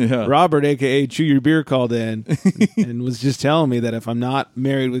 sorry, Yeah. Robert, a.k.a. Chew Your Beer, called in and was just telling me that if I'm not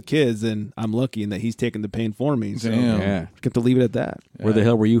married with kids, then I'm lucky and that he's taking the pain for me. So Damn. Yeah. get to leave it at that. Where the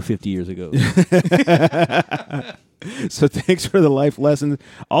hell were you 50 years ago? So thanks for the life lessons.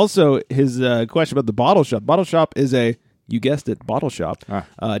 Also, his question about the bottle shop. Bottle shop is you guessed it, bottle shop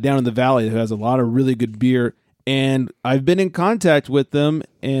down in the valley who has a lot of really good beer. And I've been in contact with them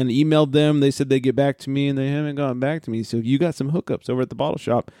and emailed them. They said they'd get back to me, and they haven't gotten back to me. So if you got some hookups over at the bottle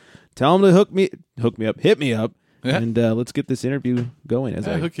shop, tell them to hit me up, and let's get this interview going as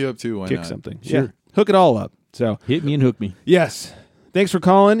I hook you up too. Why kick not? something. Sure. Yeah, hook it all up. So Hit me and hook me. yes. Thanks for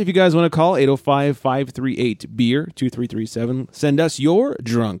calling. If you guys want to call, 805-538-BEER, 2337. Send us your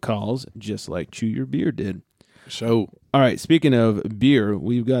drunk calls, just like Chew Your Beer did. Show. All right, speaking of beer,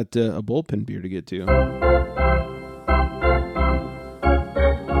 we've got a bullpen beer to get to.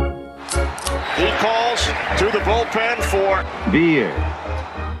 He calls to the bullpen for Beer.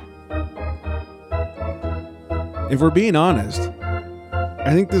 If we're being honest,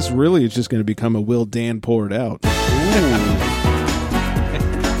 I think this really is just going to become a Will Dan Pour It Out.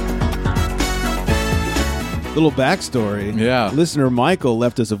 Little backstory. Yeah. Listener Michael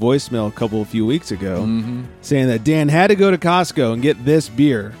left us a voicemail a few weeks ago saying that Dan had to go to Costco and get this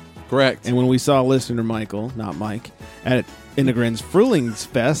beer. Correct. And when we saw listener Michael, not Mike, at Innegren's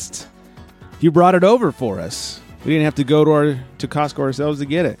Frühlingsfest, he brought it over for us. We didn't have to go to Costco ourselves to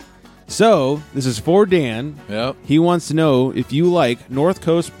get it. So, this is for Dan. Yep. He wants to know if you like North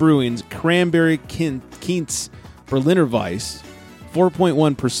Coast Brewing's Cranberry-Quince Berliner Weiss,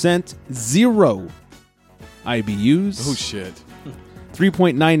 4.1%, 0 IBUs. Oh, shit.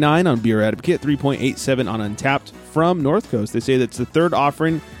 3.99 on Beer Advocate, 3.87 on Untapped from North Coast. They say that's the third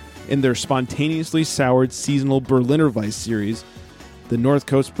offering in their spontaneously soured seasonal Berliner Weiss series. The North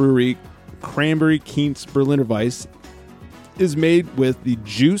Coast Brewery Cranberry-Quince Berliner Weiss is made with the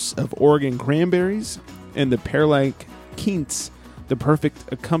juice of Oregon cranberries and the pear-like quince, the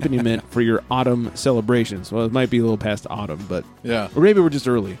perfect accompaniment for your autumn celebrations. Well, it might be a little past autumn, but yeah, or maybe we're just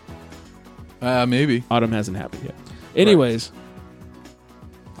early. Maybe autumn hasn't happened yet. Anyways,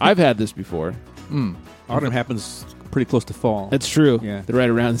 I've had this before. Autumn happens pretty close to fall. That's true. Yeah, they're right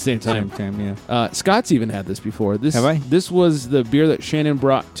around the same time. Yeah. Scott's even had this before. Have I? This was the beer that Shannon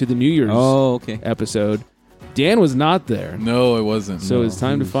brought to the New Year's episode. Dan was not there. No, it wasn't. So it's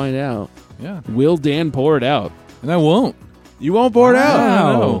time to find out. Yeah. Will Dan pour it out? And I won't. You won't pour it out?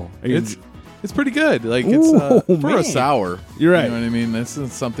 No. It's pretty good. Like, it's for a sour. You're right. You know what I mean? This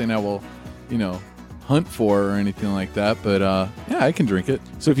isn't something I will, hunt for or anything like that. But, yeah, I can drink it.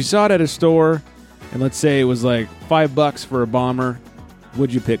 So if you saw it at a store, and let's say it was like $5 for a bomber,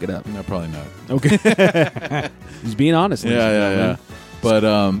 would you pick it up? No, probably not. Okay. Just being honest. Yeah. But,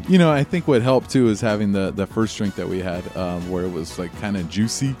 I think what helped, too, is having the first drink that we had where it was, like, kind of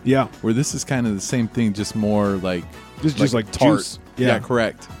juicy. Yeah. Where this is kind of the same thing, just more, like... Just like tart. Juice. Yeah,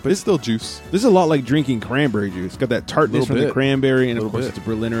 correct. But it's still juice. This is a lot like drinking cranberry juice. It's got that tartness from the cranberry, and, of course, bit. it's a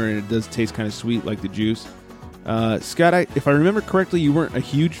Berliner, and it does taste kind of sweet like the juice. Scott, if I remember correctly, you weren't a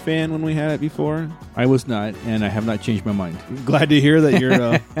huge fan when we had it before. I was not, and I have not changed my mind. Glad to hear that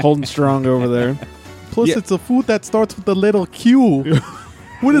you're holding strong over there. Plus, it's a food that starts with the letter Q.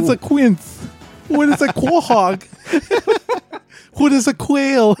 What is a quince? What is a quahog? What is a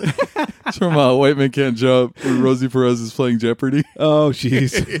quail? It's from White Man Can't Jump, when Rosie Perez is playing Jeopardy. Oh,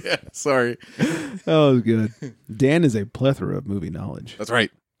 jeez. Yeah, sorry. Oh, good. Dan is a plethora of movie knowledge. That's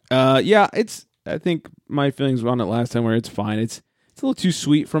right. Yeah, I think my feelings on it last time were it's fine. It's a little too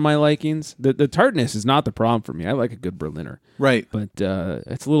sweet for my likings. The tartness is not the problem for me. I like a good Berliner. Right. But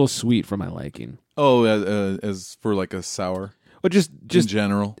it's a little sweet for my liking. Oh, as for like a sour? But just in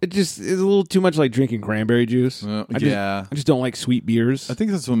general, it just is a little too much like drinking cranberry juice. I just don't like sweet beers. I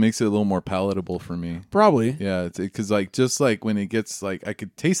think that's what makes it a little more palatable for me. Probably, yeah. Because just when it gets I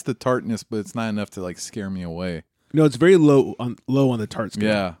could taste the tartness, but it's not enough to scare me away. No, it's very low on the tart scale.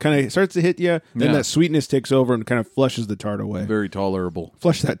 Yeah, kind of starts to hit you, then that sweetness takes over and kind of flushes the tart away. Very tolerable.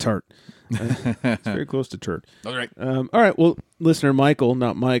 Flush that tart. It's very close to tart. All right. All right. Well, listener Michael,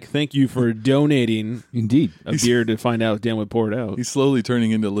 not Mike, thank you for donating indeed a beer to find out if Dan would pour it out. He's slowly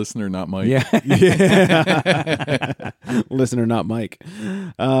turning into listener, not Mike. Yeah. Listener, not Mike.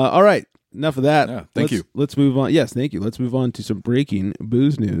 All right. Enough of that. Yeah, thank you. Let's move on. Yes, thank you. Let's move on to some breaking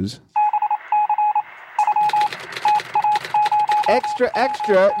booze news. Extra,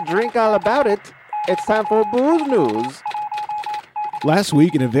 extra, drink all about it. It's time for booze news. Last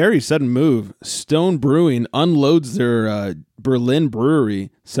week, in a very sudden move, Stone Brewing unloads their Berlin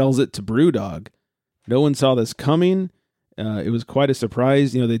brewery, sells it to Brewdog. No one saw this coming. It was quite a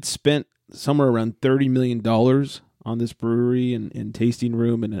surprise. They'd spent somewhere around $30 million on this brewery and tasting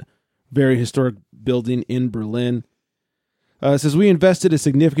room in a very historic building in Berlin. It says, we invested a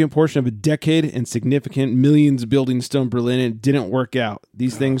significant portion of a decade and significant millions building Stone Berlin, and it didn't work out.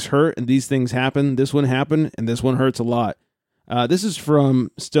 These things hurt and these things happen. This one happened and this one hurts a lot. This is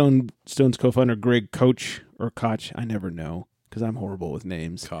from Stone's co-founder Greg Koch, or Koch, I never know, because I'm horrible with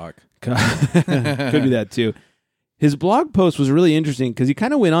names. Could be that too. His blog post was really interesting because he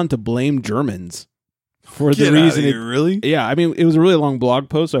kind of went on to blame Germans for the reason. Really? Yeah, I mean, it was a really long blog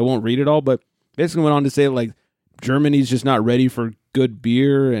post, so I won't read it all, but basically went on to say Germany's just not ready for good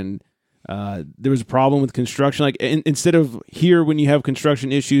beer, and there was a problem with construction. Instead of here, when you have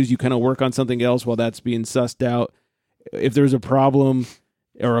construction issues, you kind of work on something else while that's being sussed out. If there's a problem,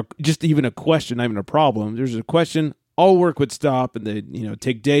 or just even a question, not even a problem, there's a question, all work would stop, and they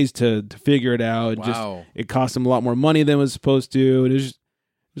take days to figure it out. Wow. It cost them a lot more money than it was supposed to. And it was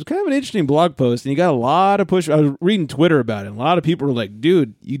It was kind of an interesting blog post, and you got a lot of push. I was reading Twitter about it, and a lot of people were like,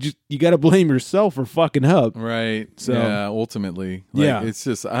 dude, you got to blame yourself for fucking up. Right. So, yeah, ultimately. It's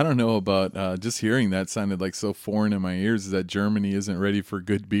just, I don't know about, just hearing that sounded like so foreign in my ears, is that Germany isn't ready for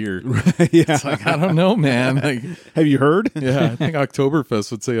good beer. Yeah. It's like, I don't know, man. Like, have you heard? Yeah, I think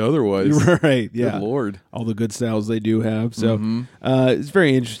Oktoberfest would say otherwise. Right, yeah. Good Lord. All the good styles they do have. So it's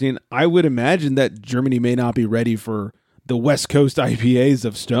very interesting. I would imagine that Germany may not be ready for the West Coast IPAs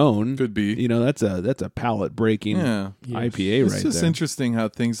of Stone. Could be. You know, that's a palate breaking IPA It's right just there. interesting how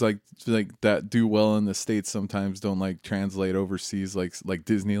things like that do well in the States sometimes don't like translate overseas. Like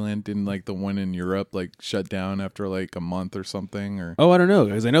Disneyland didn't, like the one in Europe like shut down after like a month or something. Or Oh, I don't know,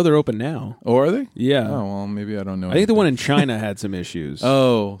 because I know they're open now. Oh, are they? Yeah. Oh, well, maybe I don't know. I think the one in China had some issues.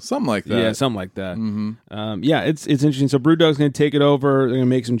 Oh, something like that. Yeah, something like that. Yeah, it's interesting. So Brewdog's going to take it over. They're going to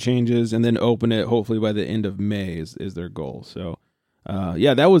make some changes and then open it hopefully by the end of May is their goal. So,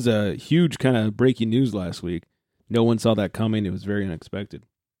 yeah, that was a huge kind of breaking news last week. No one saw that coming. It was very unexpected.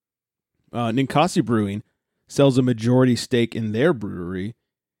 Ninkasi Brewing sells a majority stake in their brewery.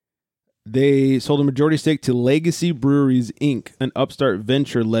 They sold a majority stake to Legacy Breweries, Inc., an upstart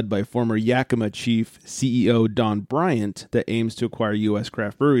venture led by former Yakima chief CEO Don Bryant that aims to acquire U.S.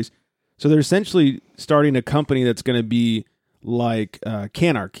 craft breweries. So they're essentially starting a company that's going to be like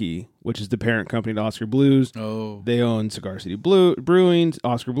Canarchy, which is the parent company to Oscar Blues. Oh. They own Cigar City Brewing,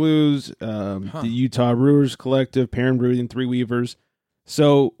 Oscar Blues, the Utah Brewers Collective, Perrin Brewing, Three Weavers.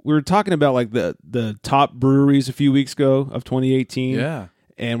 So we were talking about like the top breweries a few weeks ago of 2018. Yeah.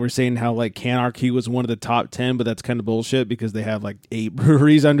 And we're saying how like Canarchy was one of the top 10, but that's kind of bullshit because they have like 8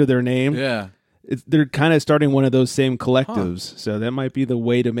 breweries under their name. Yeah. They're kind of starting one of those same collectives. So that might be the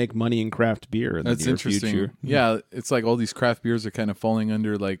way to make money in craft beer in the near interesting. future. Yeah, it's like all these craft beers are kind of falling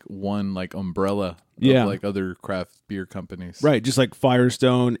under like one like umbrella of like other craft beer companies. Right, just like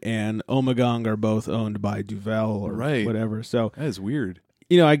Firestone and Ommegang are both owned by Duvel or whatever. So that is weird.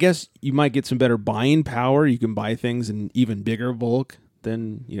 You know, I guess you might get some better buying power. You can buy things in even bigger bulk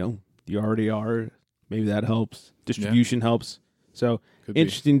than, you already are. Maybe that helps. Distribution helps. So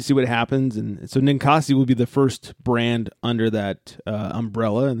interesting to see what happens. And so Ninkasi will be the first brand under that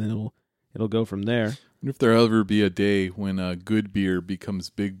umbrella, and then it'll go from there. I wonder if there'll ever be a day when good beer becomes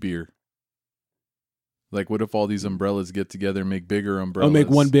big beer. Like, what if all these umbrellas get together and make bigger umbrellas? Oh, make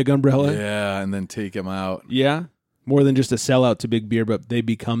one big umbrella? Yeah, and then take them out. Yeah? More than just a sellout to big beer, but they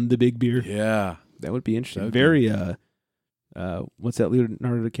become the big beer? Yeah. That would be interesting. Very, what's that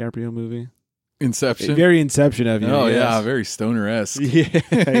Leonardo DiCaprio movie? Inception. Very Inception of you. Oh, yeah. Very stoner-esque. Yeah,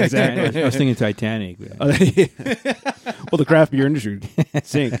 exactly. I was thinking Titanic. Well, the craft beer industry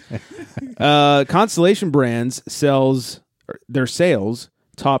sink. Constellation Brands their sales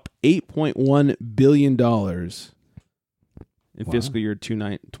top $8.1 billion in fiscal year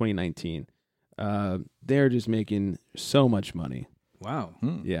 2019. They're just making so much money. Wow.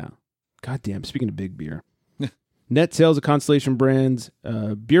 Yeah. God damn. Speaking of big beer. Net sales of Constellation Brands,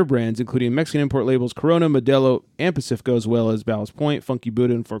 beer brands, including Mexican import labels Corona, Modelo, and Pacifico, as well as Ballast Point, Funky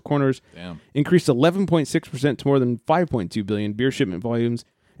Buddha, and Four Corners, increased 11.6% to more than $5.2 billion. Beer shipment volumes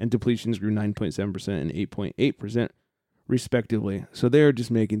and depletions grew 9.7% and 8.8%, respectively. So they're just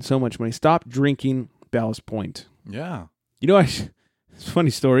making so much money. Stop drinking Ballast Point. Yeah. It's a funny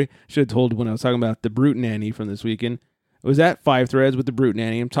story. I should have told when I was talking about the Brute Nanny from this weekend. I was at Five Threads with the Brute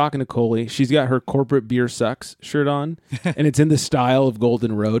Nanny. I'm talking to Coley. She's got her corporate beer sucks shirt on, and it's in the style of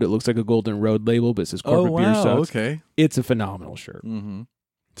Golden Road. It looks like a Golden Road label, but it says corporate beer sucks. Okay. It's a phenomenal shirt. Mm-hmm.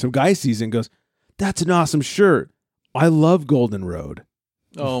 Some guy sees it and goes, "That's an awesome shirt. I love Golden Road."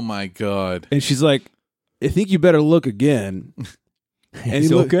 Oh, my God. And she's like, "I think you better look again." And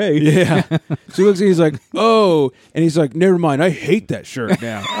he's okay. Yeah. So he looks and he's like, "Oh," and he's like, "Never mind. I hate that shirt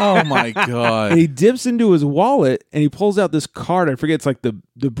now." Oh my God. And he dips into his wallet and he pulls out this card. I forget, it's like the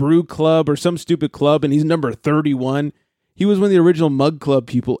Brew Club or some stupid club, and he's number 31. He was one of the original Mug Club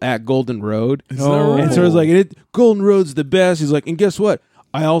people at Golden Road. Is that right? And so he's like, Golden Road's the best. He's like, and guess what?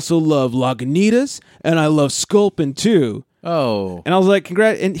 I also love Lagunitas and I love Sculpin too. Oh. And I was like,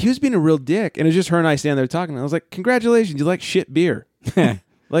 congrats. And he was being a real dick. And it's just her and I standing there talking. And I was like, congratulations. You like shit beer.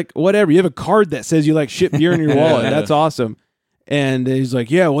 Like, whatever. You have a card that says you like shit beer in your wallet. That's awesome. And he's like,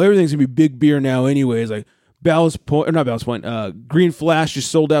 yeah, well, everything's going to be big beer now anyway. He's like, Ballast Point, or not Ballast Point, Green Flash just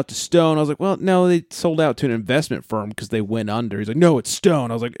sold out to Stone. I was like, well, no, they sold out to an investment firm because they went under. He's like, no, it's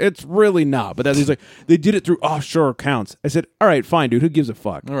Stone. I was like, it's really not. But he's like, they did it through offshore accounts. I said, all right, fine, dude. Who gives a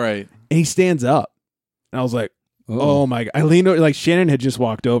fuck? All right. And he stands up. And I was like, oh my God. I leaned over, like Shannon had just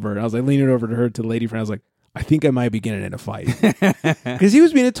walked over. And I was like, leaning over to her, to the lady friend. I was like, I think I might be getting in a fight. Because he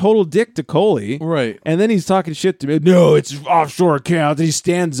was being a total dick to Coley. Right. And then he's talking shit to me. No, it's offshore accounts. And he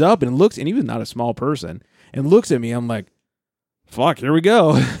stands up and looks, and he was not a small person, and looks at me. I'm like, fuck, here we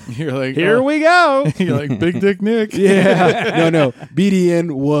go. You're like, here we go. You're like, Big Dick Nick. Yeah. No.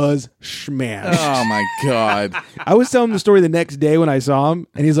 BDN was smashed. Oh, my God. I was telling him the story the next day when I saw him,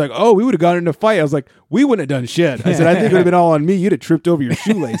 and he's like, oh, we would have gotten in a fight. I was like, we wouldn't have done shit. I said, I think it would have been all on me. You'd have tripped over your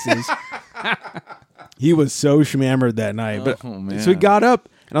shoelaces. He was so schmammered that night. But so he got up,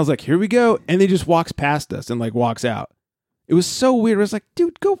 and I was like, here we go. And he just walks past us and like walks out. It was so weird. I was like,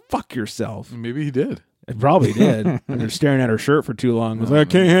 dude, go fuck yourself. Maybe he did. It probably did. And they're staring at her shirt for too long. I was like,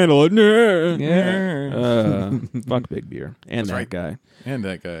 I can't handle it. Yeah. Fuck Big Beer. And that guy. And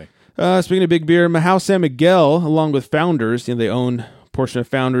that guy. Speaking of Big Beer, Mahouse and Miguel, along with Founders, they own a portion of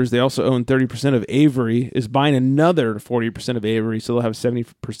Founders. They also own 30% of Avery, is buying another 40% of Avery, so they'll have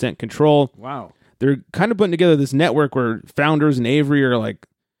 70% control. Wow. They're kind of putting together this network where Founders and Avery are like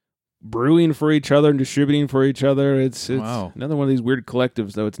brewing for each other and distributing for each other. It's another one of these weird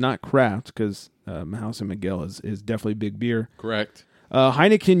collectives, though. It's not craft, because Mahouse and Miguel is definitely Big Beer. Correct.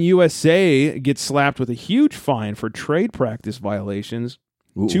 Heineken USA gets slapped with a huge fine for trade practice violations.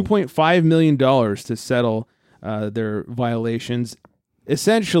 $2.5 million to settle their violations.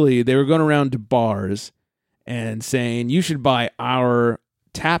 Essentially, they were going around to bars and saying, you should buy our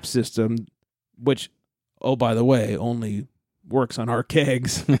tap system, which, oh, by the way, only works on our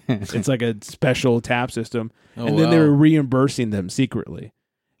kegs. It's like a special tap system. And then they were reimbursing them secretly.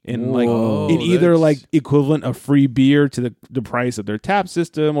 In either like equivalent of free beer to the price of their tap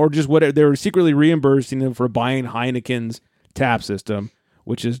system, or just whatever. They were secretly reimbursing them for buying Heineken's tap system,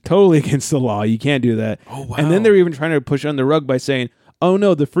 which is totally against the law. You can't do that. Oh, wow. And then they were even trying to push on the rug by saying, oh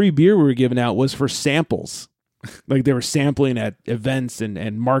no, the free beer we were giving out was for samples. Like they were sampling at events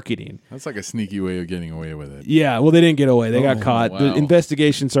and marketing. That's like a sneaky way of getting away with it. Yeah, well, they didn't get away. They got caught. Wow. The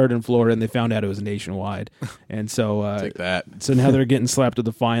investigation started in Florida, and they found out it was nationwide. And so, take that. So now they're getting slapped with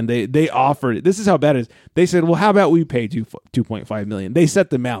a fine. They offered it. This is how bad it is. They said, "Well, how about we pay $2.5 million?" They set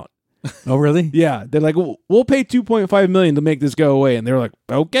them out. Oh, really? Yeah, they're like, "We'll pay $2.5 million to make this go away," and they were like,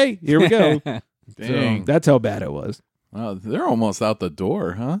 "Okay, here we go." Dang, so that's how bad it was. Wow, they're almost out the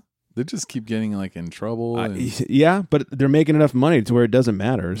door, huh? They just keep getting like in trouble. Yeah, but they're making enough money to where it doesn't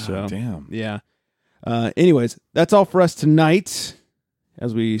matter. So damn. Yeah. Anyways, that's all for us tonight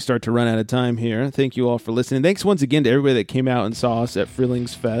as we start to run out of time here. Thank you all for listening. Thanks once again to everybody that came out and saw us at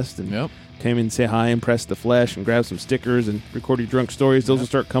Frillings Fest and came and say hi and press the flesh and grab some stickers and record your drunk stories. Those will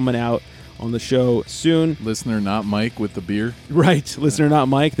start coming out on the show soon. Listener Not Mike with the beer. Right. Listener Not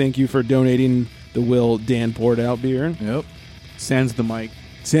Mike, thank you for donating the Will Dan poured out beer. Yep. Sans the Mike.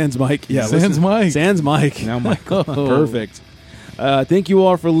 Sans Mike. Yeah. Sans Mike. Sans Mike. Now Michael. Perfect. Thank you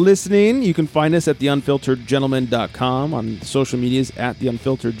all for listening. You can find us at theunfilteredgentleman.com, on social medias at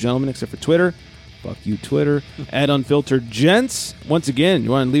theunfilteredgentleman, except for Twitter. Fuck you, Twitter. At unfilteredgents. Once again, you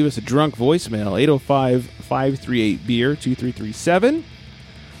want to leave us a drunk voicemail, 805-538-BEER, 2337. I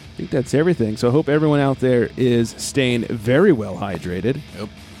think that's everything. So I hope everyone out there is staying very well hydrated. Yep.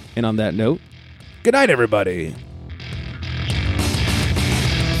 And on that note, good night, everybody.